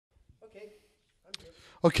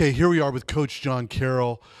Okay, here we are with Coach John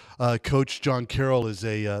Carroll. Coach John Carroll is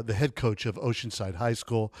the head coach of Oceanside High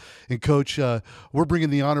School. And Coach, we're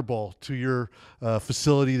bringing the Honor Ball to your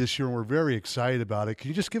facility this year, and we're very excited about it. Can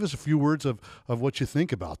you just give us a few words of what you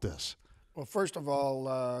think about this? Well, first of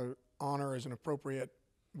all, honor is an appropriate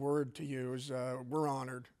word to use. We're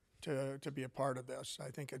honored to be a part of this.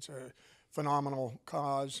 I think it's a phenomenal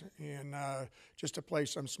cause, and just to play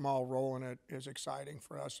some small role in it is exciting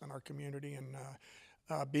for us and our community. And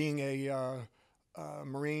being a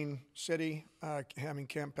Marine city, having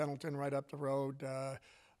Camp Pendleton right up the road,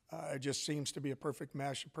 it just seems to be a perfect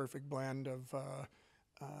mesh, a perfect blend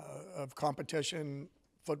of competition,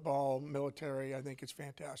 football, military. I think it's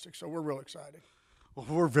fantastic. So we're real excited. Well,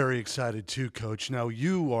 we're very excited too, Coach. Now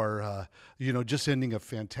you are, just ending a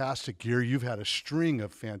fantastic year. You've had a string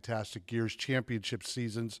of fantastic years, championship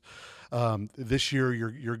seasons. This year,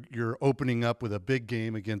 you're opening up with a big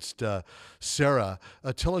game against Sarah.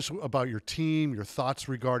 Tell us about your team, your thoughts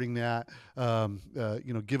regarding that.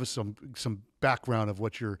 Give us some background of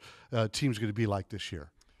what your team's going to be like this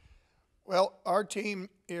year. Well, our team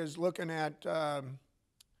is looking at.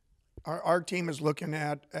 Our team is looking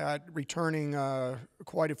at returning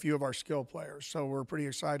quite a few of our skill players, so we're pretty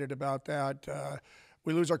excited about that.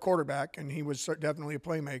 We lose our quarterback, and he was definitely a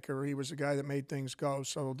playmaker. He was the guy that made things go.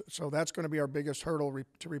 So that's going to be our biggest hurdle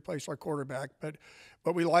to replace our quarterback.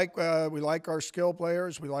 But we like our skill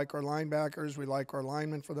players. We like our linebackers. We like our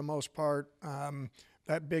linemen for the most part.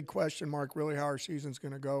 That big question mark, really, how our season's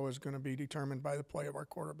going to go, is going to be determined by the play of our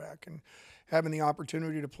quarterback. And having the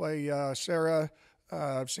opportunity to play Sarah.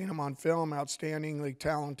 I've seen them on film, outstandingly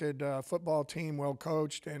talented football team, well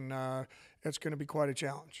coached, and it's going to be quite a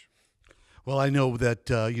challenge. Well, I know that,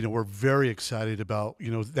 we're very excited about,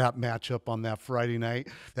 that matchup on that Friday night.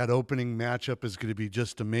 That opening matchup is going to be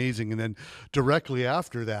just amazing. And then directly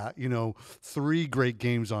after that, 3 great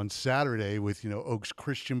games on Saturday with, Oaks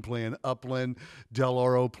Christian playing Upland, Del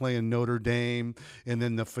Oro playing Notre Dame, and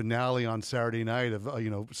then the finale on Saturday night of,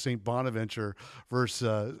 St. Bonaventure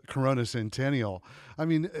versus Corona Centennial. I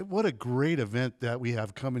mean, what a great event that we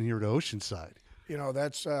have coming here to Oceanside.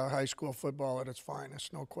 That's high school football at its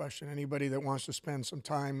finest, no question. Anybody that wants to spend some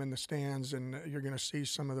time in the stands, and you're going to see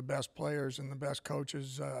some of the best players and the best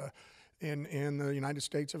coaches in the United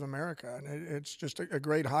States of America. And it's just a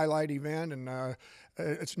great highlight event, and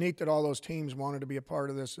it's neat that all those teams wanted to be a part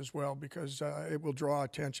of this as well, because it will draw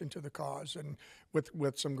attention to the cause, and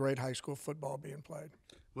with some great high school football being played.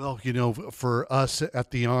 Well, for us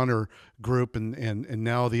at the Honor Group and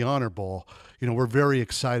now the Honor Bowl, we're very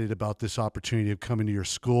excited about this opportunity of coming to your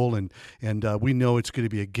school, and we know it's going to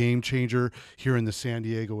be a game changer here in the San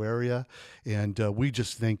Diego area. And we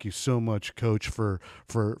just thank you so much, Coach, for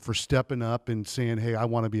stepping up and saying, hey, I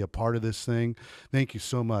want to be a part of this thing. Thank you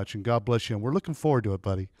so much, and God bless you. And we're looking forward to it,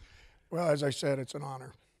 buddy. Well, as I said, it's an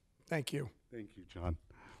honor. Thank you. Thank you, John.